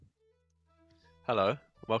Hello,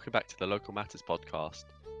 welcome back to the Local Matters podcast.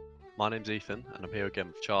 My name's Ethan, and I'm here again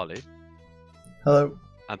with Charlie Hello.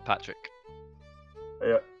 and Patrick.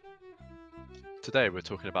 Yeah. Today we're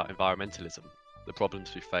talking about environmentalism, the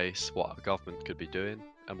problems we face, what our government could be doing,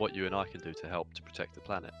 and what you and I can do to help to protect the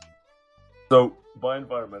planet. So, by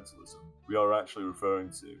environmentalism, we are actually referring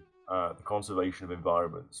to the conservation of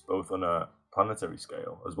environments, both on a planetary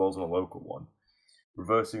scale as well as on a local one,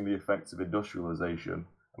 reversing the effects of industrialization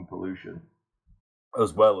and pollution,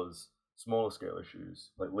 as well as smaller scale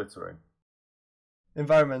issues like littering.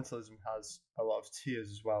 Environmentalism has a lot of tiers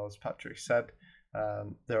as well, as Patrick said.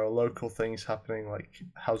 There are local things happening like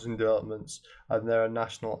housing developments, and there are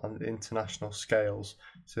national and international scales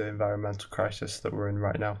to the environmental crisis that we're in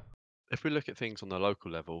right now. If we look at things on the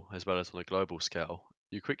local level as well as on a global scale,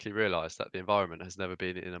 you quickly realise that the environment has never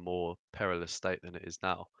been in a more perilous state than it is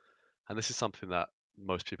now. And this is something that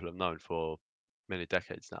most people have known for many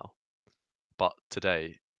decades now. But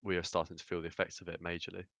today, we are starting to feel the effects of it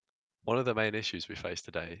majorly. One of the main issues we face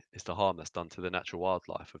today is the harm that's done to the natural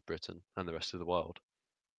wildlife of Britain and the rest of the world.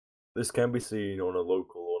 This can be seen on a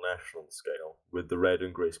local or national scale with the red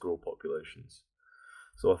and grey squirrel populations.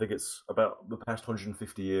 So I think it's about the past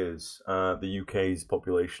 150 years, the UK's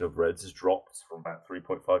population of reds has dropped from about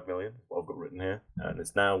 3.5 million, what I've got written here, and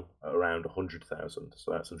it's now around 100,000.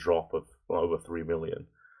 So that's a drop of over 3 million.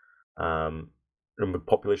 And the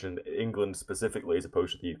population in England specifically, as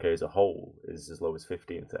opposed to the UK as a whole, is as low as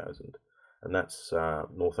 15,000. And that's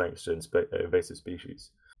more thanks to invasive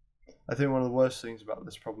species. I think one of the worst things about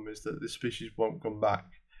this problem is that this species won't come back.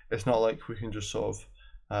 It's not like we can just sort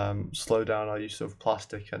of slow down our use of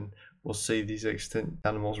plastic and we'll see these extinct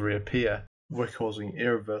animals reappear. We're causing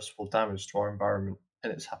irreversible damage to our environment,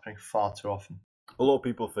 and it's happening far too often. A lot of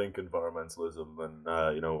people think environmentalism and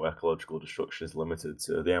ecological destruction is limited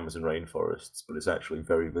to the Amazon rainforests, but it's actually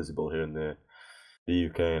very visible here in the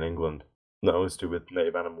UK and England. Not only with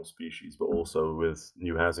native animal species, but also with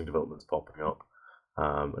new housing developments popping up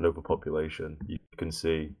and overpopulation. You can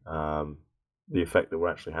see the effect that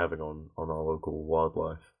we're actually having on our local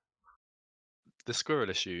wildlife. The squirrel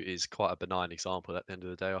issue is quite a benign example at the end of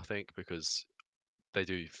the day, I think, because they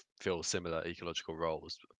do fill similar ecological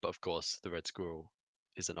roles. But of course, the red squirrel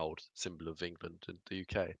is an old symbol of England and the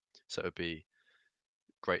UK, so it would be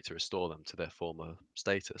great to restore them to their former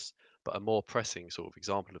status. But a more pressing sort of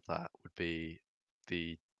example of that would be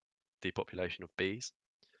the depopulation of bees.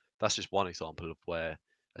 That's just one example of where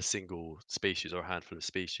a single species or a handful of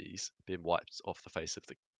species being wiped off the face of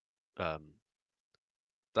the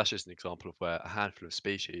that's just an example of where a handful of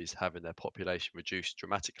species having their population reduced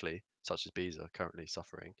dramatically, such as bees are currently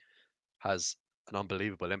suffering, has an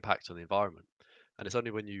unbelievable impact on the environment. And it's only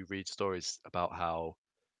when you read stories about how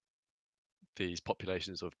these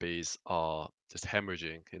populations of bees are just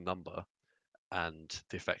hemorrhaging in number and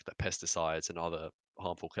the effect that pesticides and other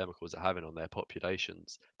harmful chemicals are having on their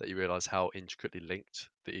populations that you realize how intricately linked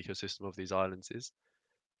the ecosystem of these islands is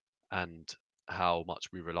and how much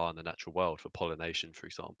we rely on the natural world for pollination, for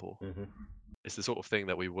example. Mm-hmm. It's the sort of thing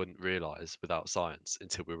that we wouldn't realize without science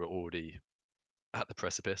until we were already at the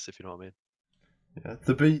precipice, if you know what I mean. Yeah,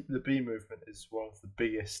 the bee movement is one of the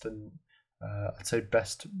biggest and I'd say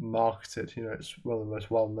best marketed. It's one of the most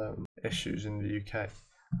well known issues in the UK,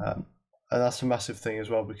 and that's a massive thing as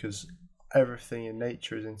well because everything in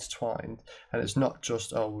nature is intertwined, and it's not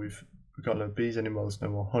just we've got no bees anymore, there's no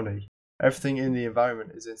more honey. Everything in the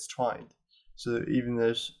environment is intertwined, so that even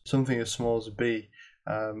there's something as small as a bee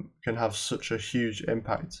can have such a huge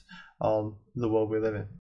impact on the world we live in.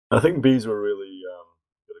 I think bees are a really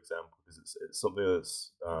good example because it's something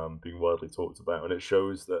that's being widely talked about, and it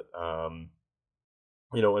shows that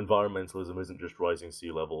environmentalism isn't just rising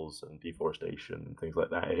sea levels and deforestation and things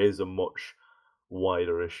like that. It is a much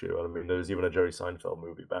wider issue. I mean, there's even a Jerry Seinfeld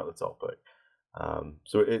movie about the topic.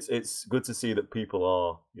 So it's good to see that people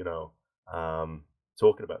are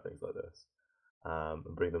talking about things like this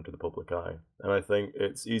and bring them to the public eye. And I think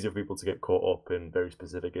it's easy for people to get caught up in very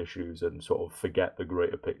specific issues and sort of forget the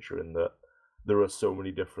greater picture in that there are so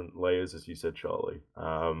many different layers, as you said, Charlie,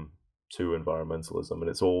 to environmentalism, and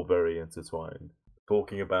it's all very intertwined.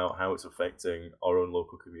 Talking about how it's affecting our own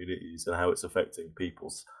local communities and how it's affecting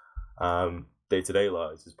people's day-to-day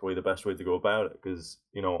lives is probably the best way to go about it because,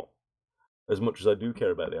 as much as I do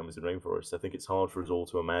care about the Amazon rainforest, I think it's hard for us all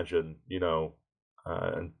to imagine,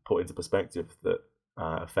 and put into perspective that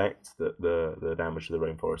effect that the damage to the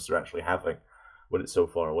rainforests are actually having when it's so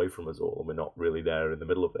far away from us all and we're not really there in the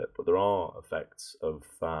middle of it. But there are effects of,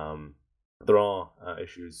 there are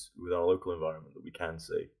issues with our local environment that we can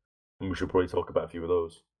see. And we should probably talk about a few of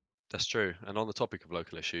those. That's true. And on the topic of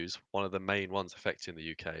local issues, one of the main ones affecting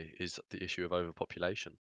the UK is the issue of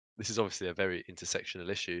overpopulation. This is obviously a very intersectional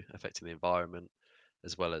issue affecting the environment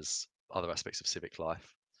as well as other aspects of civic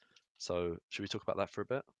life. So, should we talk about that for a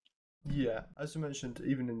bit? Yeah, as I mentioned,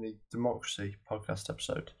 even in the democracy podcast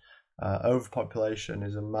episode, overpopulation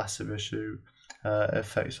is a massive issue. It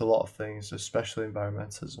affects a lot of things, especially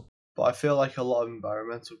environmentalism. But I feel like a lot of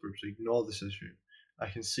environmental groups ignore this issue. I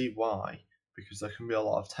can see why, because there can be a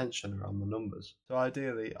lot of tension around the numbers. So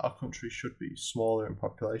ideally, our country should be smaller in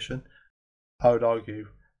population. I would argue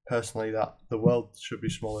personally that the world should be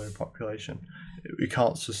smaller in population. We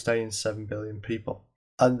can't sustain 7 billion people.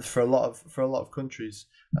 And for a lot of countries,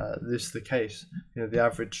 this is the case. You know, the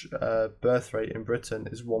average birth rate in Britain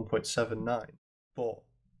is 1.79, but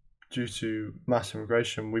due to mass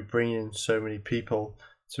immigration, we bring in so many people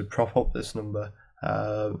to prop up this number,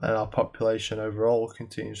 and our population overall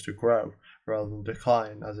continues to grow rather than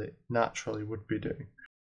decline as it naturally would be doing.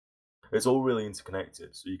 It's all really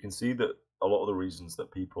interconnected. So you can see that a lot of the reasons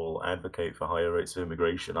that people advocate for higher rates of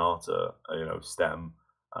immigration are to, stem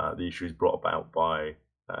the issues brought about by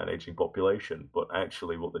an aging population. But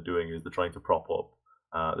actually, what they're doing is they're trying to prop up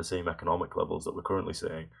the same economic levels that we're currently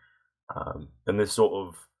seeing. And this sort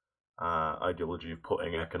of ideology of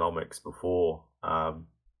putting economics before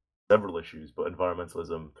several issues, but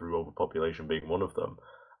environmentalism through overpopulation being one of them,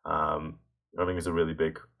 I think is a really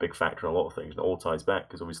big factor in a lot of things. And it all ties back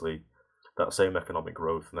because obviously that same economic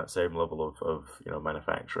growth and that same level of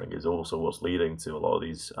manufacturing is also what's leading to a lot of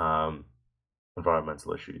these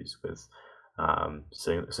environmental issues with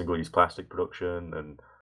single-use plastic production and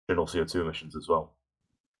general CO2 emissions as well.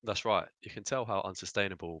 That's right. You can tell how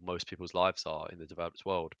unsustainable most people's lives are in the developed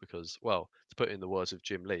world because, well, to put in the words of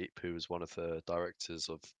Jim Leap, who was one of the directors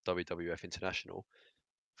of WWF International,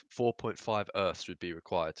 4.5 Earths would be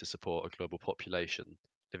required to support a global population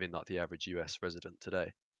living like the average US resident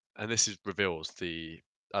today. And reveals the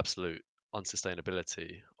absolute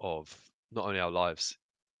unsustainability of not only our lives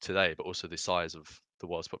today, but also the size of the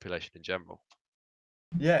world's population in general.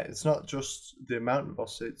 Yeah, it's not just the amount of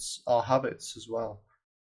us, it's our habits as well.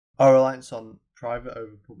 Our reliance on private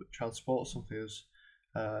over public transport, something as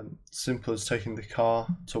simple as taking the car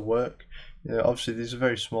to work. You know, obviously, these are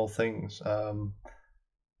very small things,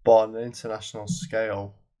 but on an international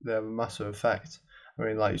scale, they have a massive effect. I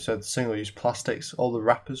mean, like you said, single-use plastics, all the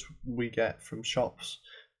wrappers we get from shops,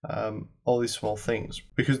 all these small things,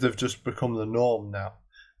 because they've just become the norm now.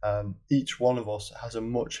 Each one of us has a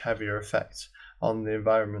much heavier effect on the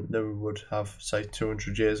environment than we would have, say,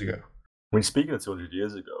 200 years ago. When speaking of 200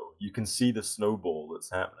 years ago, you can see the snowball that's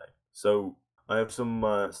happening. So I have some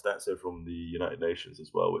stats here from the United Nations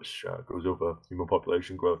as well, which goes over human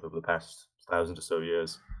population growth over the past 1,000 or so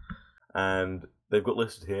years. And they've got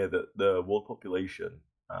listed here that the world population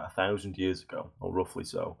 1,000 years ago, or roughly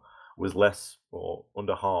so, was less or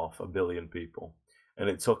under half a billion people. And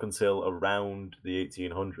it took until around the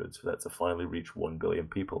 1800s for that to finally reach 1 billion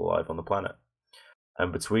people alive on the planet.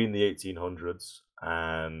 And between the 1800s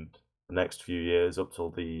and the next few years up till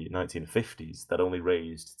the 1950s, that only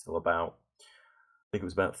raised till about, I think it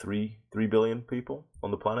was about 3 billion people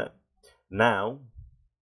on the planet. Now,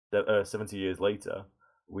 70 years later,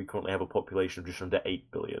 we currently have a population of just under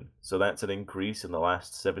 8 billion. So that's an increase in the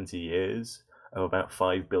last 70 years of about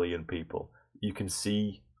 5 billion people. You can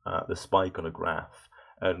see the spike on a graph,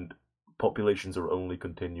 and populations are only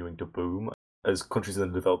continuing to boom. As countries in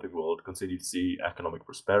the developing world continue to see economic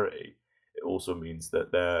prosperity, it also means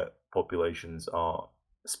that their populations are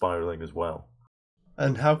spiraling as well.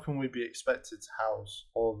 And how can we be expected to house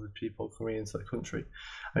all of the people coming into the country?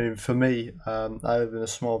 I mean, for me, I live in a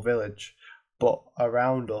small village, but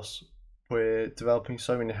around us, we're developing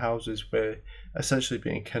so many houses, we're essentially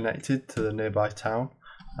being connected to the nearby town.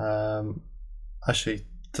 Actually,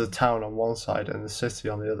 to the town on one side and the city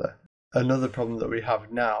on the other. Another problem that we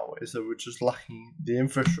have now is that we're just lacking the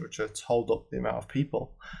infrastructure to hold up the amount of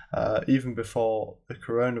people. Even before the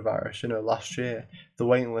coronavirus, last year, the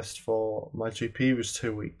waiting list for my GP was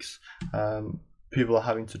 2 weeks. People are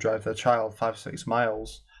having to drive their child 5-6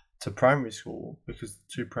 miles to primary school because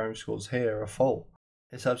the 2 primary schools here are full.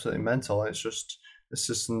 It's absolutely mental, and it's just a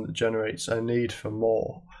system that generates a need for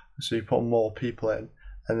more. So you put more people in,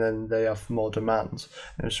 and then they have more demands,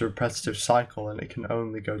 and it's a repetitive cycle, and it can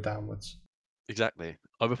only go downwards. Exactly.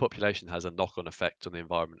 Overpopulation has a knock-on effect on the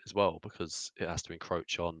environment as well because it has to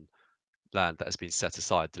encroach on land that has been set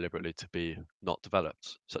aside deliberately to be not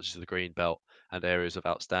developed, such as the green belt and areas of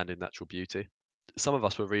outstanding natural beauty. Some of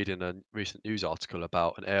us were reading a recent news article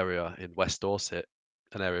about an area in West Dorset,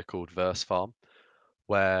 an area called Verse Farm,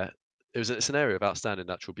 where It's an area of outstanding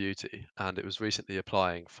natural beauty, and it was recently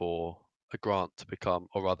applying for a grant to become,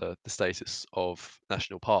 or rather, the status of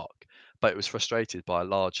national park. But it was frustrated by a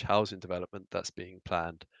large housing development that's being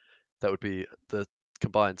planned that would be the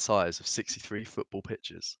combined size of 63 football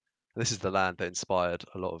pitches. And this is the land that inspired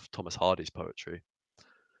a lot of Thomas Hardy's poetry.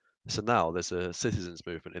 So now there's a citizens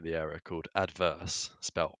movement in the area called Adverse,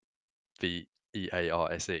 spelt VEARSE,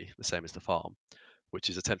 the same as the farm, which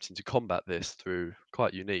is attempting to combat this through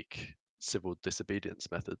quite unique civil disobedience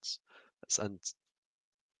methods. And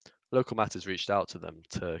Local Matters reached out to them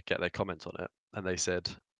to get their comment on it, and they said,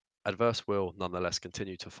 Adverse will nonetheless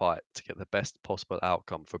continue to fight to get the best possible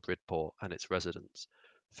outcome for Bridport and its residents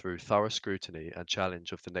through thorough scrutiny and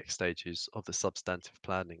challenge of the next stages of the substantive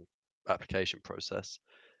planning application process,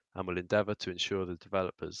 and will endeavour to ensure the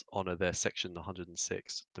developers honour their Section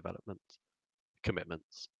 106 development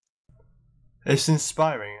commitments. It's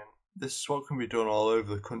inspiring, and this is what can be done all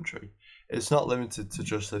over the country. It's not limited to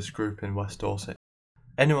just this group in West Dorset.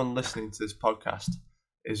 Anyone listening to this podcast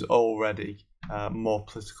is already more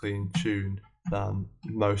politically in tune than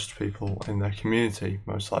most people in their community,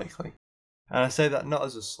 most likely. And I say that not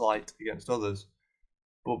as a slight against others,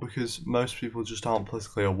 but because most people just aren't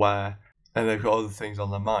politically aware and they've got other things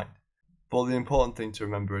on their mind. But the important thing to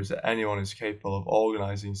remember is that anyone is capable of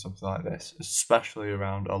organising something like this, especially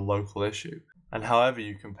around a local issue. And however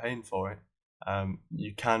you campaign for it,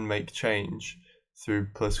 you can make change through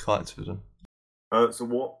political activism. So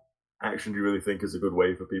what action do you really think is a good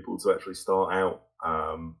way for people to actually start out,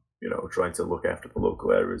 trying to look after the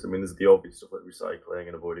local areas? I mean, there's the obvious stuff like recycling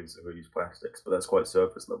and avoiding single-use plastics, but that's quite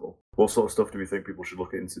surface level. What sort of stuff do we think people should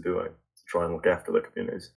look into doing to try and look after their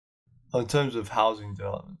communities? In terms of housing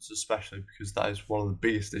developments, especially because that is one of the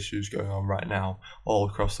biggest issues going on right now all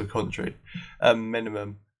across the country, at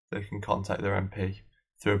minimum, they can contact their MP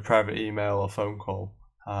through a private email or phone call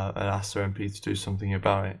and ask their MP to do something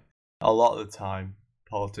about it. A lot of the time,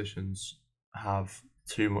 politicians have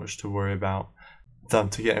too much to worry about than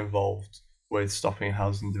to get involved with stopping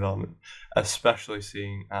housing development, especially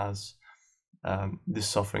seeing as this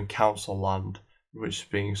is often council land which is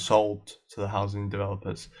being sold to the housing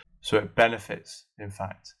developers. So it benefits, in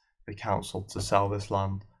fact, the council to sell this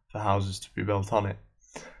land for houses to be built on it.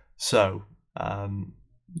 So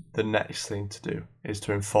the next thing to do is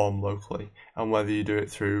to inform locally, and whether you do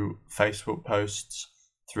it through Facebook posts,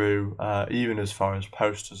 through even as far as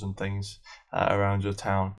posters and things around your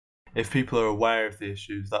town. If people are aware of the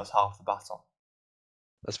issues, that's half the battle.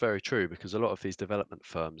 That's very true, because a lot of these development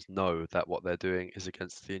firms know that what they're doing is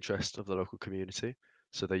against the interest of the local community.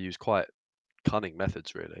 So they use quite cunning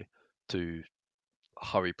methods, really, to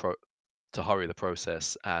hurry the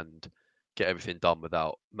process and get everything done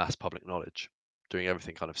without mass public knowledge, doing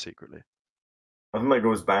everything kind of secretly. I think that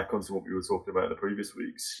goes back onto what we were talking about in the previous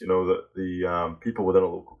weeks, that the people within a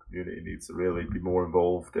local community need to really be more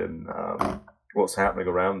involved in what's happening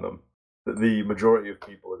around them. That the majority of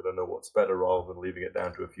people are going to know what's better rather than leaving it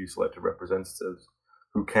down to a few selected representatives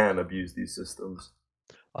who can abuse these systems.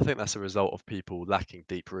 I think that's a result of people lacking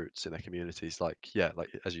deep roots in their communities. Like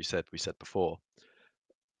as you said, we said before,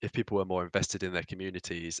 if people were more invested in their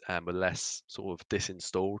communities and were less sort of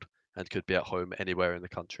disinstalled and could be at home anywhere in the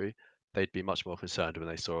country, they'd be much more concerned when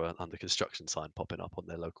they saw an under construction sign popping up on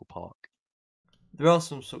their local park. There are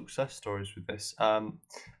some success stories with this.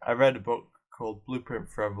 I read a book called Blueprint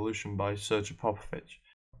for Evolution by Sergej Popovich,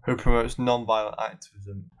 who promotes non-violent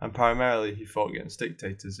activism, and primarily he fought against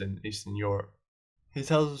dictators in Eastern Europe. He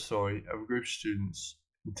tells the story of a group of students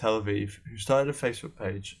in Tel Aviv who started a Facebook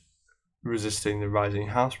page resisting the rising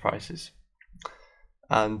house prices.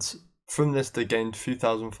 And from this they gained a few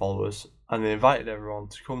thousand followers, and they invited everyone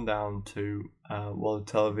to come down to one of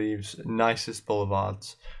Tel Aviv's nicest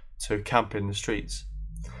boulevards to camp in the streets.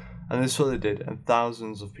 And this is what they did, and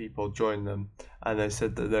thousands of people joined them, and they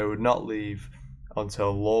said that they would not leave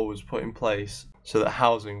until a law was put in place so that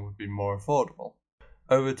housing would be more affordable.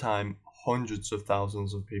 Over time, hundreds of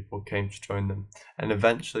thousands of people came to join them, and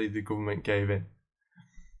eventually the government gave in.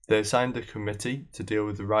 They assigned a committee to deal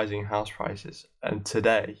with the rising house prices, and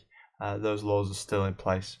today those laws are still in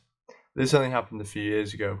place. This only happened a few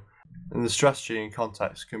years ago, and the strategy and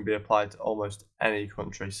context can be applied to almost any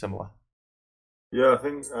country similar. Yeah, I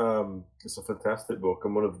think it's a fantastic book,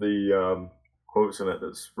 and one of the quotes in it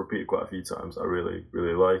that's repeated quite a few times I really,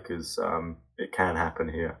 really like is it can happen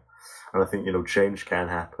here. And I think, change can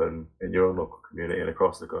happen in your own local community and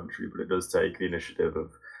across the country, but it does take the initiative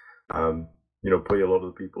of, probably a lot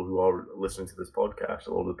of the people who are listening to this podcast,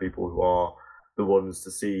 a lot of the people who are the ones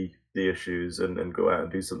to see the issues and go out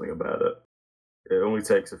and do something about it. It only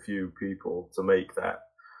takes a few people to make that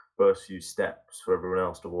first few steps for everyone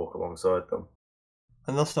else to walk alongside them.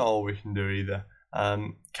 And that's not all we can do either.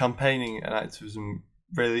 Campaigning and activism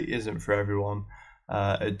really isn't for everyone.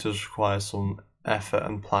 It does require some effort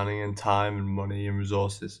and planning and time and money and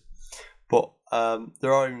resources. But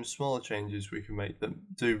there are even smaller changes we can make that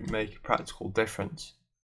do make a practical difference.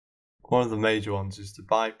 One of the major ones is to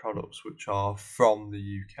buy products which are from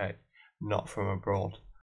the UK, not from abroad.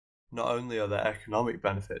 Not only are there economic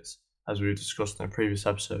benefits, as we discussed in a previous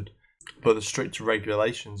episode, but the strict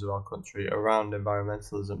regulations of our country around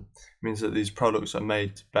environmentalism means that these products are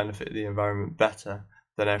made to benefit the environment better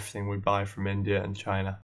than everything we buy from India and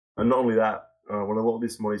China. And not only that, when a lot of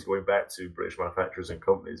this money is going back to British manufacturers and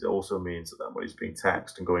companies, it also means that that money is being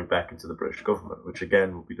taxed and going back into the British government, which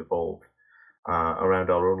again will be devolved around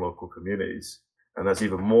our own local communities. And that's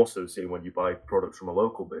even more so seen when you buy products from a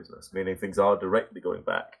local business, meaning things are directly going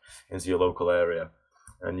back into your local area.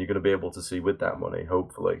 And you're going to be able to see with that money,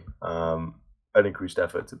 hopefully, an increased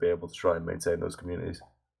effort to be able to try and maintain those communities.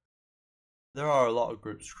 There are a lot of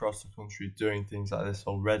groups across the country doing things like this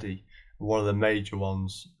already. One of the major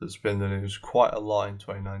ones that's been in the news quite a lot in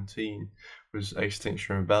 2019 was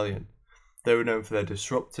Extinction Rebellion. They were known for their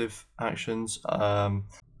disruptive actions.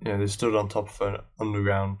 They stood on top of an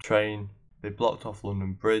underground train. They blocked off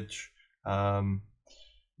London Bridge.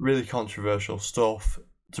 Really controversial stuff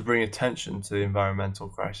to bring attention to the environmental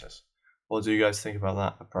crisis. What do you guys think about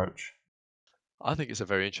that approach? I think it's a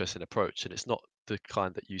very interesting approach, and it's not the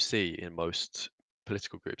kind that you see in most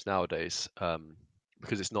political groups nowadays,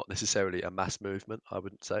 because it's not necessarily a mass movement, I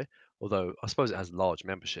wouldn't say, although I suppose it has large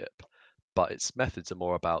membership, but its methods are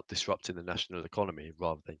more about disrupting the national economy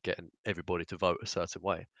rather than getting everybody to vote a certain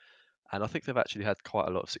way. And I think they've actually had quite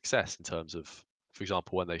a lot of success in terms of, for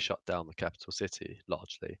example, when they shut down the capital city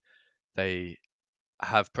largely, they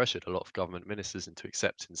have pressured a lot of government ministers into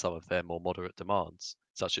accepting some of their more moderate demands,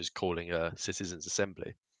 such as calling a citizens'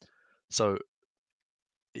 assembly. So,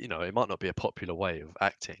 it might not be a popular way of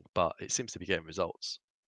acting, but it seems to be getting results.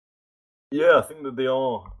 Yeah, I think that they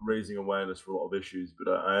are raising awareness for a lot of issues,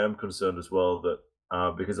 but I am concerned as well that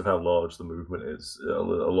because of how large the movement is, a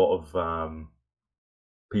lot of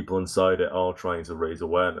people inside it are trying to raise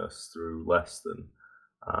awareness through less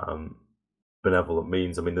than benevolent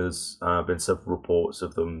means. I mean, there's been several reports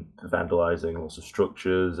of them vandalizing lots of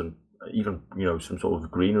structures and even some sort of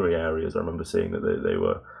greenery areas. I remember seeing that they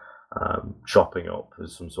were chopping up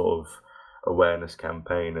as some sort of awareness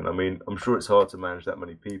campaign. And I mean, I'm sure it's hard to manage that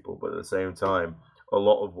many people, but at the same time, a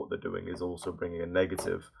lot of what they're doing is also bringing a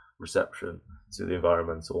negative reception to the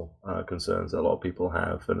environmental concerns that a lot of people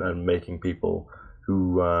have, and making people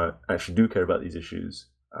who actually do care about these issues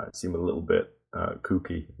seem a little bit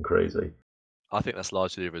kooky and crazy. I think that's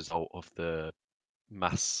largely a result of the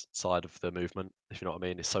mass side of the movement, if you know what I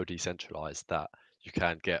mean. It's so decentralized that you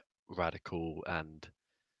can get radical and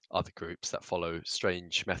other groups that follow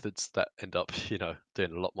strange methods that end up,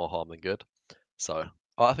 doing a lot more harm than good. So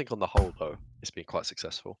I think on the whole, though, it's been quite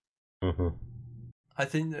successful. Mm-hmm. I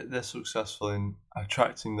think that they're successful in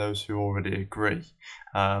attracting those who already agree.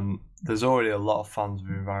 There's already a lot of fans of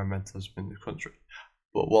environmentalism in the country,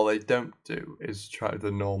 but what they don't do is attract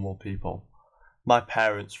the normal people. My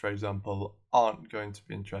parents, for example, aren't going to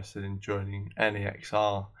be interested in joining any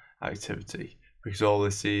XR activity because all they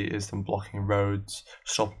see is them blocking roads,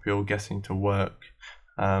 stopping people getting to work,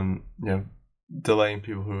 delaying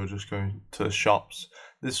people who are just going to the shops.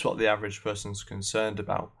 This is what the average person's concerned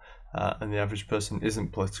about, and the average person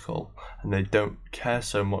isn't political, and they don't care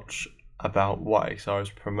so much about what XR is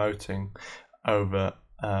promoting over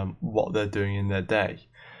what they're doing in their day.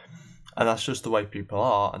 And that's just the way people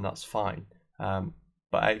are, and that's fine.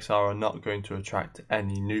 But XR are not going to attract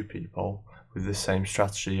any new people with the same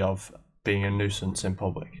strategy of being a nuisance in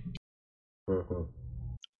public. Mm-hmm.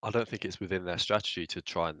 I don't think it's within their strategy to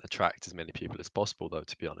try and attract as many people as possible, though,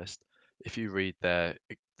 to be honest. If you read their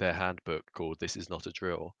handbook called This Is Not a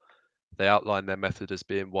Drill, they outline their method as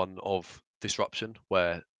being one of disruption,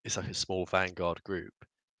 where it's like a small vanguard group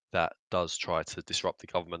that does try to disrupt the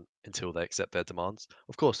government until they accept their demands.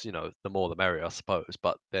 Of course, the more the merrier, I suppose,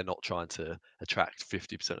 but they're not trying to attract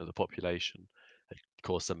 50% of the population and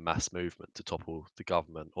cause some mass movement to topple the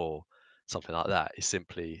government or something like that. It's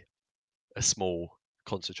simply a small,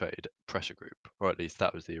 concentrated pressure group, or at least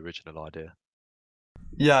that was the original idea.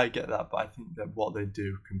 Yeah, I get that, but I think that what they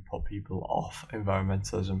do can put people off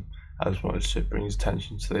environmentalism as much as it brings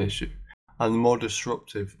attention to the issue. And the more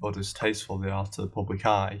disruptive or distasteful they are to the public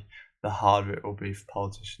eye, the harder it will be for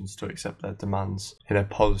politicians to accept their demands in a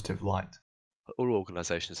positive light. All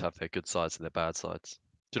organisations have their good sides and their bad sides.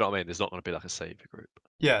 Do you know what I mean? There's not going to be like a saviour group.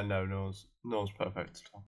 Yeah, no one's perfect at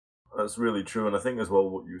all. That's really true, and I think as well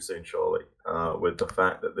what you were saying, Charlie, with the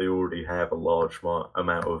fact that they already have a large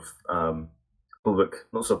amount of public,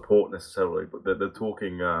 not support necessarily, but they're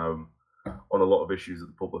talking on a lot of issues that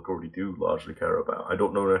the public already do largely care about. I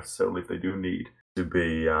don't know necessarily if they do need to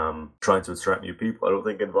be trying to attract new people. I don't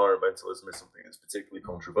think environmentalism is something that's particularly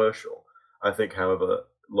controversial. I think, however,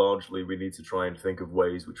 largely we need to try and think of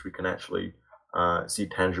ways which we can actually see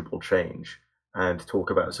tangible change and talk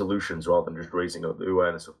about solutions rather than just raising up the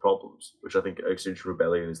awareness of problems, which I think Extinction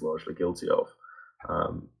Rebellion is largely guilty of,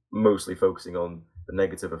 mostly focusing on the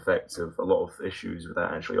negative effects of a lot of issues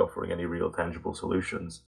without actually offering any real tangible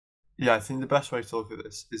solutions. Yeah, I think the best way to look at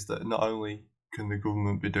this is that not only can the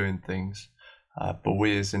government be doing things, but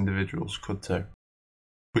we as individuals could too.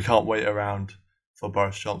 We can't wait around for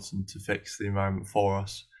Boris Johnson to fix the environment for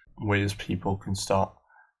us. We as people can start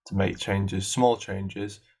to make changes, small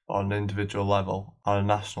changes, on an individual level, on a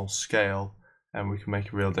national scale, and we can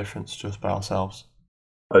make a real difference just by ourselves.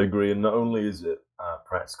 I agree, and not only is it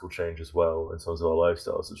practical change as well in terms of our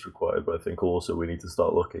lifestyles that's required, but I think also we need to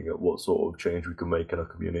start looking at what sort of change we can make in our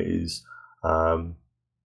communities, in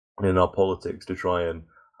our politics, to try and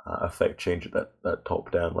affect change at that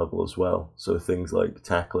top-down level as well. So things like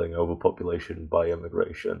tackling overpopulation by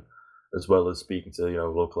immigration, as well as speaking to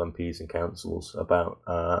local MPs and councils about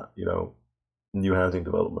new housing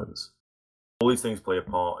developments. All these things play a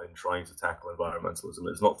part in trying to tackle environmentalism.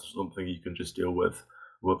 It's not something you can just deal with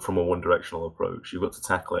from a one-directional approach. You've got to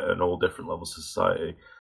tackle it at all different levels of society.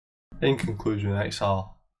 In conclusion, XR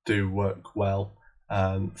do work well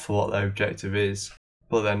for what their objective is,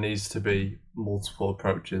 but there needs to be multiple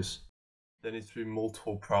approaches. There needs to be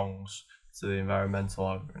multiple prongs to the environmental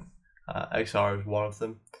argument. XR is one of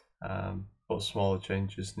them, but smaller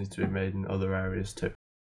changes need to be made in other areas too.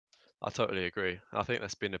 I totally agree. I think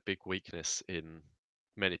that's been a big weakness in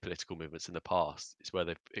many political movements in the past, is where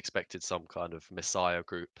they've expected some kind of messiah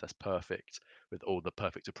group that's perfect with all the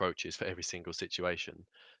perfect approaches for every single situation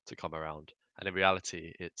to come around. And in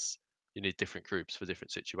reality, you need different groups for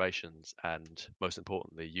different situations, and most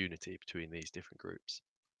importantly, unity between these different groups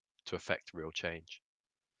to affect real change.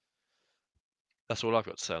 That's all I've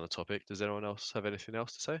got to say on the topic. Does anyone else have anything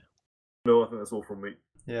else to say? No, I think that's all from me.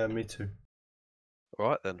 Yeah, me too. All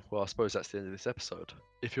right then. Well, I suppose that's the end of this episode.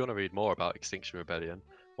 If you want to read more about Extinction Rebellion,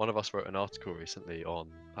 one of us wrote an article recently on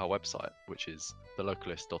our website, which is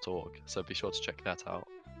thelocalist.org, so be sure to check that out.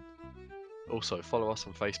 Also, follow us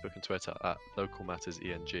on Facebook and Twitter at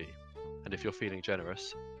localmatterseng. And if you're feeling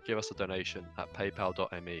generous, give us a donation at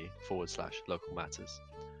paypal.me/localmatters.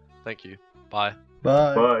 Thank you. Bye.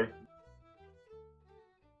 Bye. Bye.